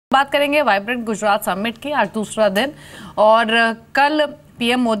बात करेंगे vibrant Gujarat summit की। आज दूसरा दिन और कल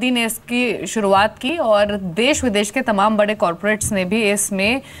पीएम मोदी ने इसकी शुरुआत की और देश विदेश के तमाम बड़े कॉरपोरेट्स ने भी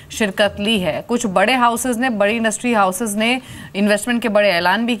इसमें शिरकत ली है। कुछ बड़े हाउसेज ने, बड़ी इंडस्ट्री हाउसेज ने इन्वेस्टमेंट के बड़े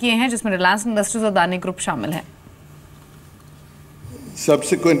ऐलान भी किए हैं, जिसमें रिलायंस इंडस्ट्रीज और अदानी ग्रुप शामिल हैं।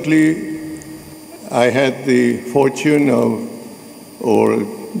 Subsequently, I had the fortune or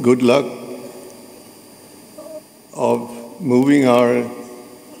good luck of moving our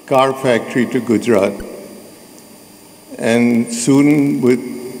car factory to Gujarat, and soon with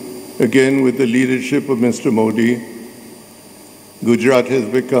the leadership of Mr. Modi, Gujarat has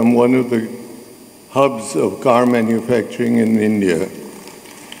become one of the hubs of car manufacturing in India.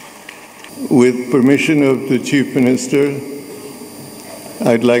 With permission of the Chief Minister,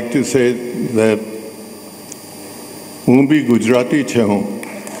 I'd like to say that હું બી ગુજરાતી છું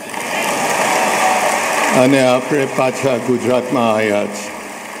અને આપણે પાછા ગુજરાતમાં આવ્યા છે.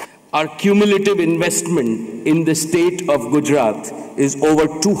 Our cumulative investment in the state of Gujarat is over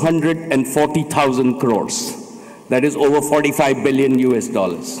 240,000 crores. That is over 45 billion US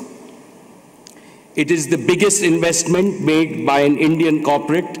dollars. It is the biggest investment made by an Indian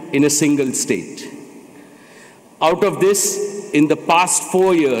corporate in a single state. Out of this, in the past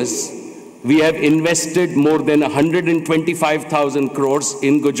 4 years, we have invested more than 125,000 crores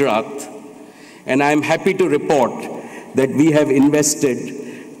in Gujarat. And I am happy to report that we have invested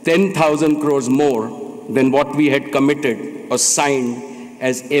 10,000 crores more than what we had committed or signed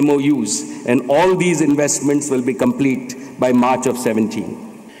as MOUs. And all these investments will be complete by March of 17.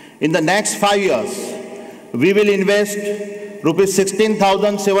 In the next 5 years, we will invest rupees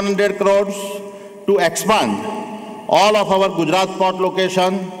 16,700 crores to expand all of our Gujarat port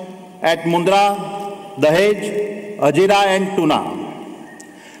location at Mundra, Dahej, Hazira and Tuna.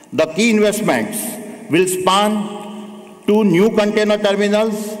 The key investments will span 2 new container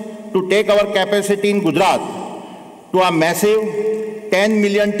terminals to take our capacity in Gujarat to a massive 10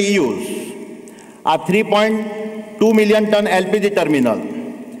 million TEUs, a 3.2 million ton LPG terminal,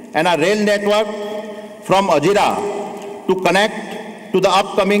 and a rail network from Hazira to connect to the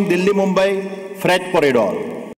upcoming Delhi-Mumbai freight corridor.